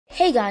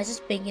Hey guys, it's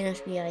Bacon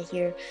FBI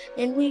here,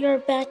 and we are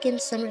back in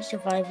Summer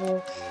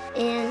Survival.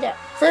 And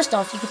first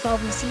off, you can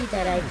probably see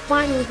that I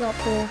finally got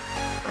full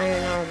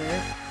iron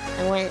armor.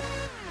 I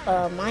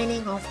went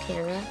mining off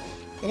camera,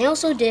 and I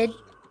also did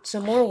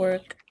some more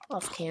work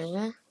off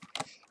camera.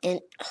 And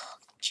oh,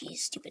 jeez,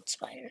 stupid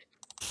spider,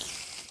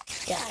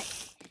 die!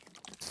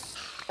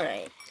 All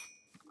right,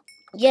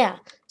 yeah.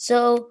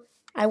 So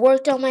I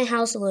worked on my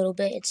house a little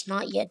bit. It's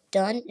not yet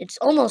done. It's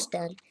almost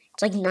done.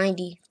 It's like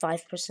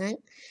 95%.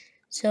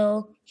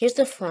 So here's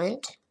the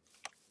front.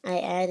 I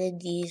added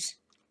these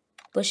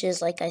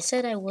bushes like I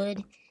said I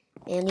would,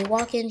 and you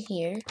walk in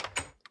here,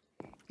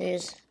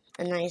 there's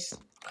a nice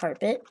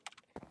carpet,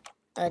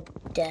 a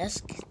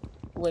desk,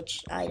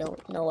 which I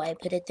don't know why I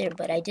put it there,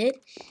 but I did,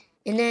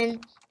 and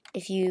then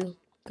if you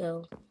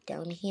go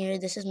down here,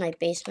 this is my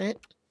basement,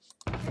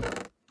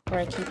 where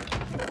I keep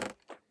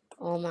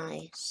all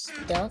my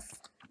stuff,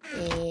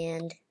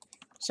 and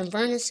some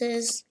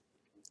furnaces,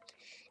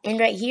 and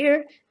right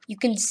here, you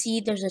can see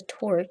there's a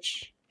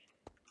torch.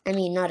 I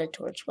mean, not a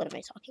torch, what am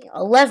I talking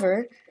about? A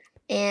lever.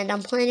 And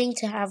I'm planning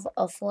to have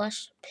a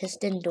flush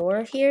piston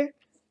door here,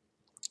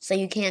 so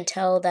you can't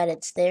tell that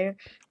it's there,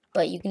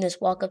 but you can just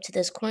walk up to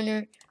this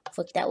corner,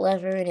 flick that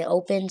lever, and it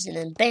opens, and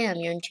then bam,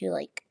 you're into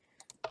like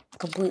a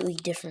completely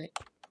different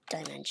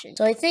dimension.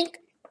 So I think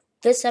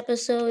this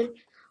episode,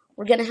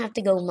 we're gonna have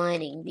to go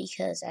mining,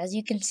 because as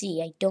you can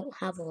see, I don't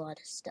have a lot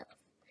of stuff.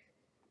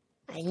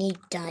 I need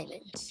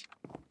diamonds.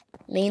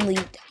 Mainly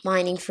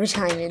mining for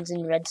diamonds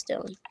and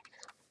redstone.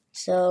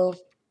 So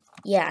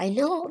yeah, I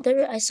know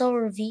I saw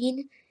a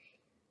ravine.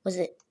 Was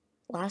it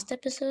last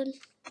episode?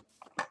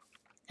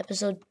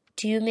 Episode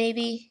 2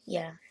 maybe?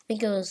 Yeah, I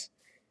think it was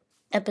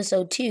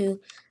episode 2.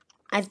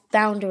 I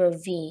found a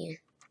ravine.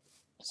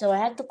 So I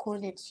have the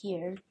coordinates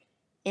here,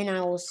 and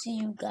I will see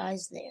you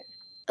guys there.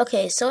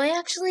 Okay, so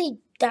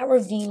that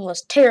ravine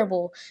was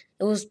terrible.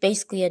 It was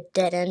basically a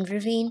dead-end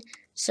ravine.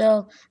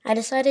 So I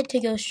decided to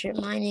go strip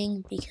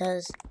mining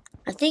because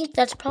I think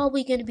that's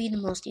probably going to be the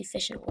most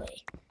efficient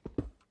way.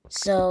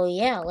 So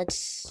yeah, let's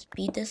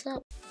speed this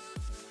up.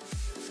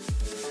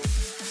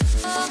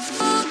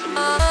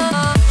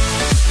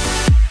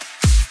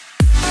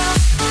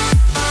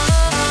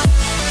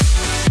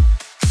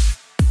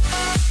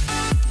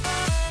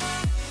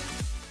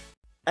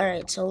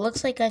 Alright, so it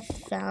looks like I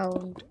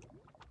found...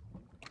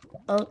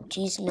 Oh,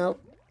 geez,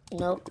 nope.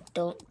 Nope,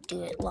 don't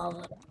do it,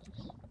 lava.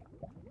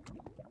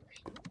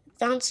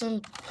 Found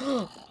some...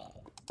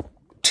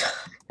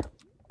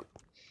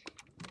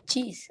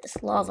 Jeez,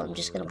 it's lava, I'm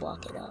just gonna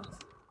block it off.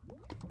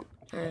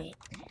 Alright,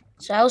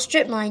 so I was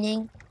strip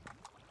mining,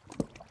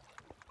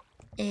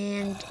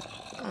 and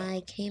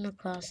I came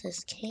across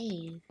this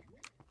cave.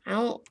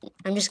 I'm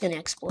just gonna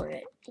explore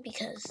it,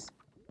 because...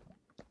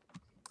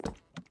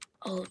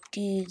 Oh,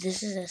 dude,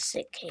 this is a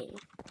sick cave.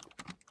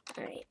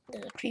 Alright,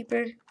 there's a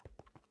creeper.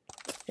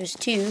 There's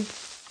 2.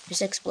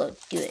 Just explode.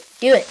 Do it.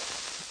 Do it!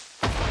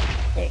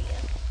 There you go.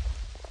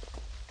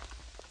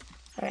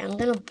 Alright, I'm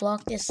gonna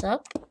block this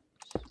up.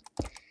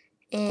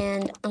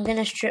 And I'm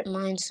gonna strip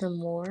mine some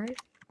more.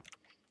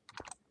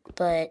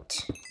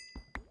 But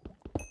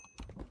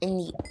in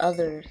the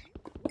other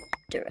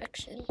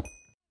direction.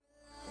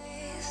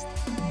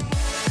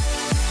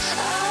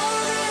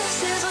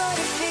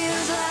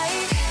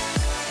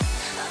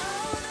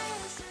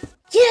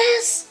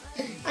 Yes!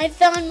 I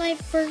found my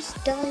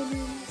first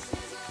diamonds.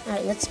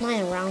 Alright, let's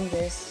mine around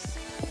this.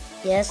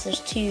 Yes,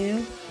 there's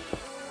 2.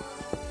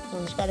 Oh,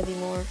 there's gotta be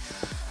more.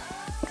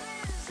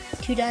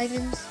 2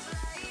 diamonds.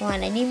 Come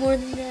on, I need more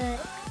than that.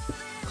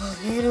 Oh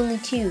man, only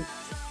 2.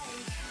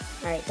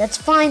 Alright, that's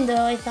fine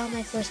though. I found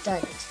my first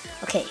diamonds.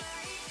 Okay,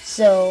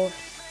 so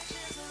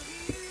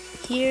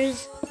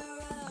here's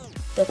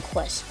the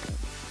question.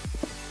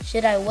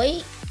 Should I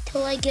wait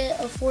till I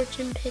get a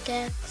fortune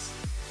pickaxe?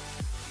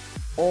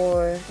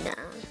 Or nah.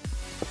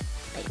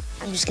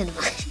 I'm just gonna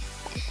mine.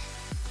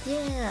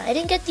 Yeah, I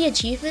didn't get the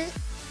achievement.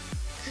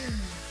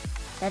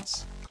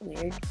 That's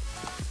weird.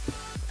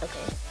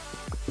 Okay.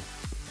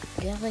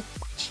 Do you have like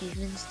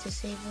achievements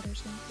disabled or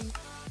something?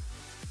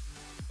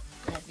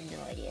 I have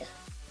no idea.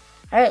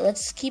 Alright,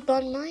 let's keep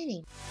on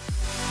mining.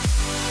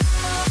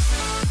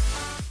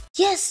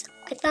 Yes!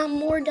 I found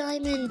more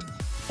diamond.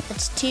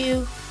 That's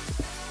 2.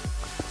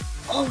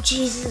 Oh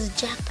jeez, this is a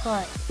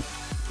jackpot.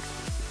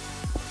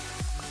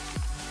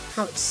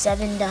 How it's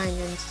 7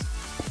 diamonds.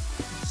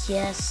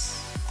 Yes.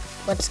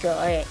 Let's go.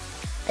 Alright.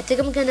 I think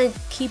I'm gonna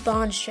keep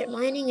on strip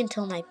mining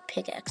until my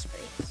pickaxe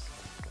breaks.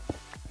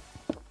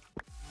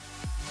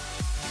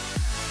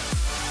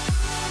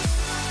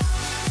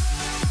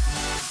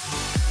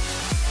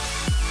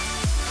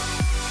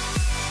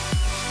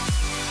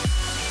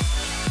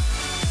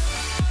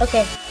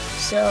 Okay,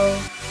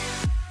 so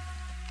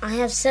I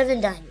have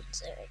 7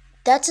 diamonds. Alright.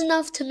 That's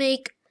enough to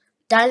make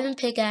diamond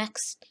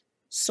pickaxe,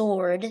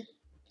 sword,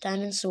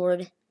 diamond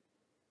sword,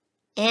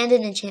 and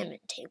an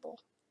enchantment table.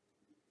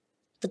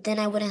 But then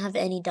I wouldn't have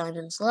any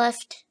diamonds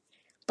left.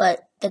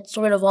 But that's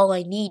sort of all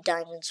I need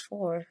diamonds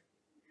for.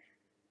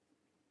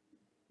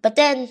 But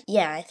then,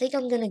 yeah, I think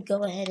I'm gonna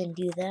go ahead and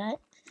do that.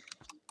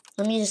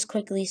 let me just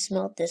quickly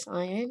smelt this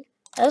iron.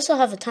 I also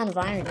have a ton of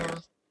iron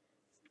now.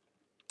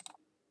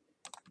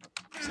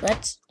 So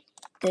that's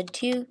good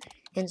too.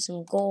 And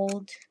some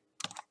gold.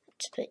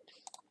 Let's put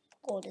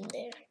gold in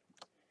there.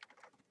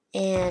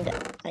 And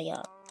I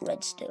got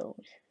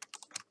redstone.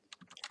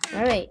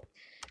 Alright.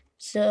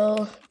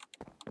 So,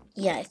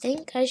 yeah, I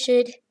think I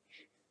should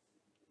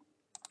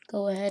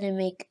go ahead and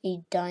make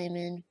a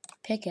diamond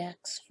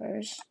pickaxe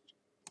first.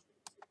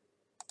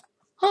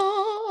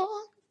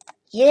 Oh!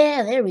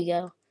 Yeah, there we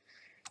go.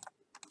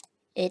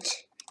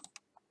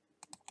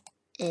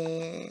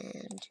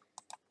 And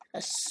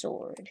a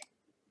sword.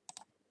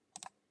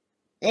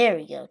 There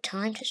we go.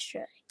 Time to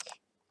strike.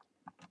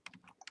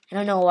 I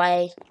don't know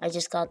why I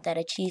just got that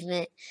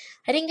achievement.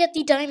 I didn't get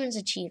the diamonds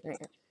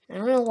achievement. I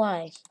don't know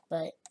why,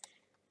 but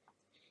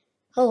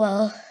oh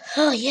well.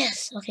 Oh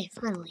yes. Okay,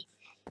 finally.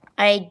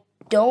 I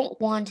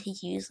don't want to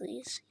use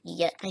these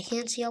yet. I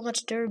can't see how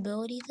much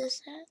durability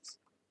this has.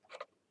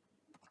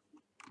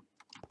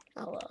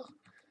 Oh well.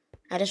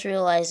 I just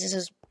realized this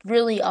is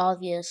really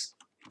obvious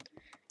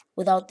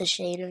without the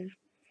shader.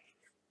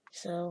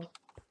 So,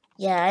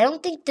 yeah, I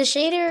don't think the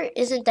shader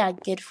isn't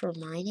that good for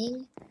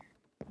mining,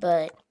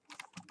 but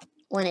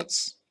when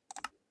it's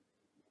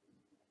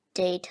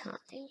daytime,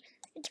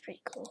 it's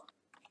pretty cool.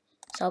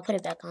 So I'll put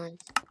it back on.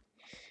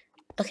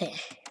 Okay.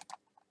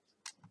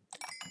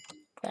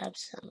 Grab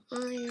some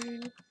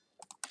iron.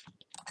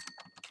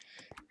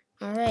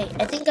 Alright,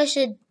 I think I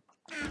should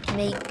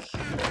make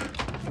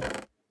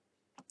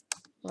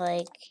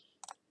like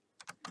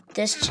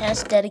this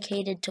chest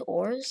dedicated to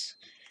ores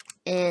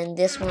and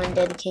this one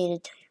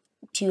dedicated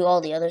to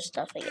all the other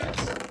stuff, I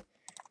guess.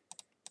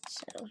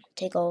 So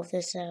take all of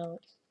this out.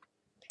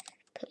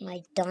 Put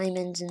my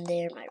diamonds in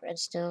there, my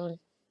redstone.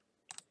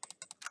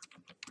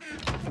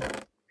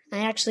 I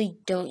actually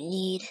don't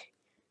need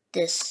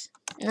this.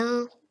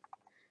 No,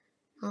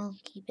 I'll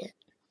keep it.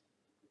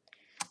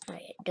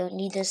 Alright, don't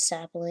need this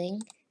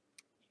sapling.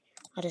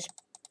 I'll just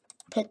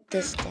put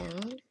this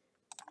down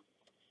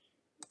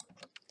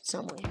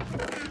somewhere.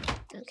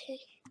 Okay.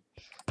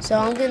 So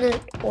I'm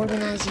gonna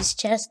organize these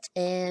chests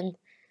and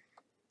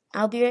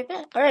I'll be right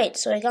back. Alright,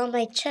 so I got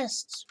my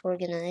chests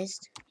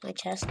organized. My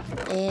chest.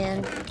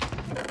 And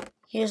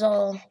here's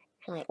all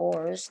my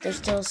ores. There's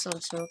still some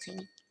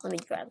smelting. Let me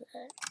grab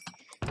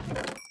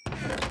that.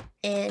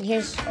 And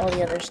here's all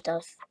the other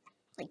stuff.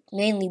 Like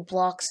mainly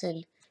blocks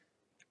and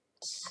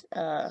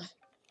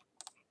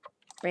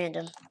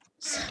random.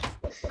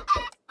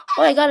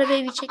 Oh, I got a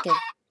baby chicken.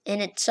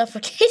 And it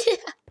suffocated.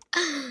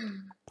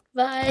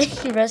 Bye.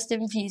 Rest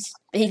in peace,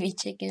 baby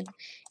chicken.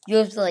 You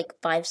lived like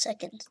 5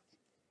 seconds.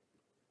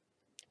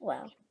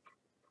 Wow.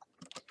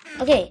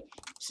 Okay,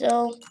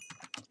 so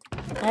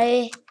what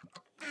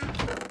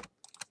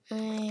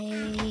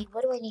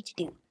do I need to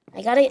do?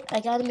 I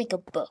gotta make a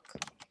book.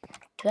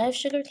 Do I have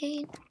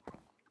sugarcane?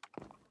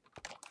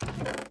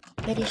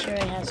 Pretty sure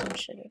I have some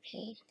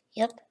sugarcane.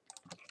 Yep.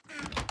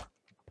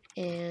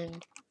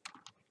 And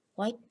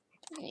white.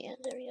 Yeah,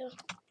 there we go.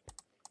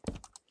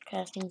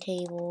 Crafting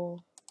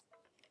table.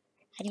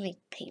 How do you make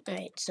paint?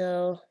 Alright,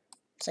 so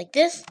it's like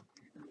this.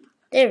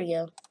 There we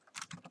go.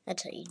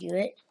 That's how you do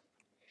it.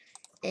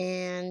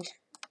 And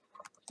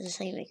this is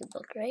how you make a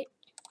book, right?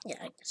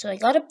 Yeah, so I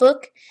got a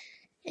book.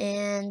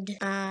 And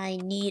I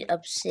need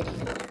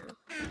obsidian now.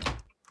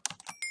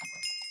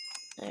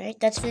 Alright,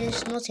 that's finished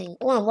smelting.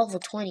 Oh, I'm level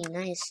 20.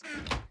 Nice.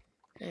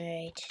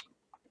 Alright.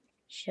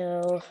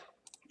 So,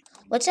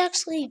 let's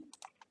actually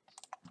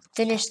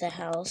finish the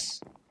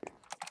house.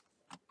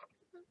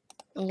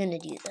 I'm gonna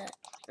do that.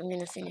 I'm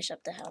gonna finish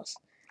up the house.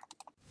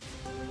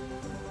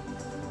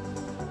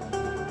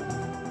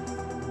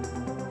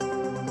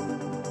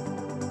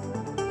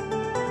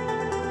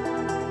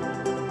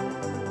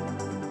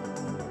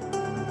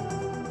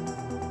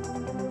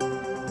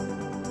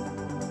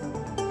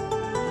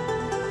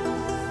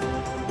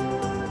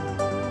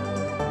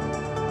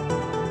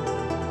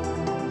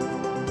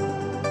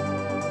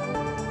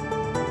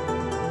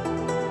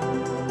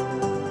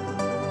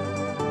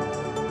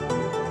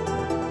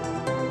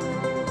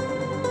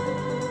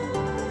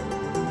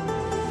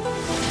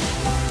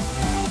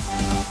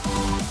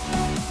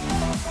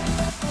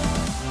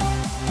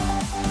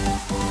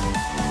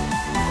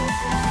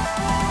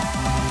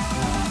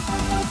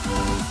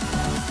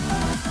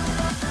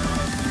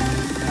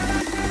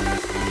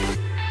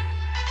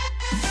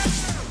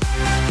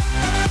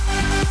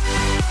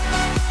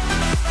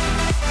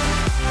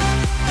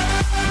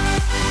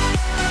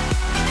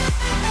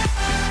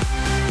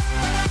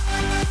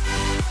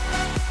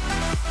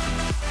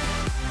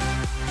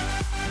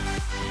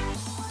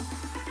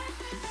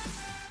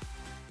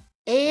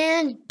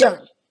 And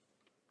done.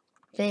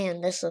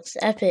 Man, this looks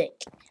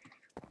epic.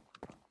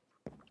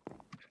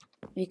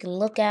 We can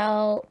look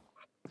out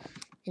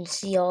and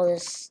see all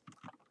this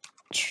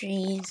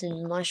trees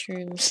and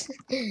mushrooms.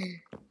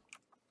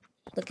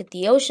 Look at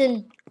the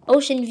ocean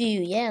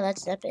view. Yeah,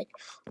 that's epic.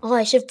 Oh,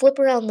 I should flip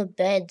around the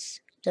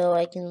beds so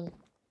I can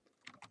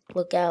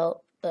look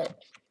out, but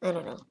I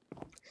don't know.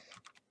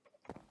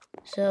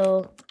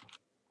 So,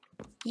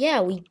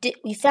 yeah, we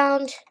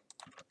found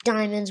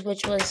diamonds,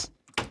 which was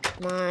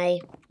my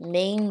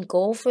main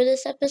goal for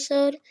this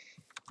episode.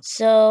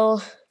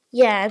 So,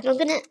 yeah, I'm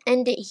gonna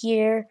end it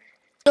here.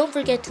 Don't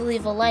forget to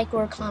leave a like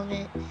or a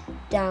comment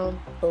down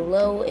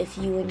below if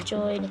you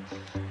enjoyed.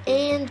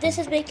 And this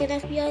is Bacon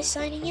FBI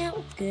signing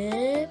out.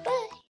 Goodbye.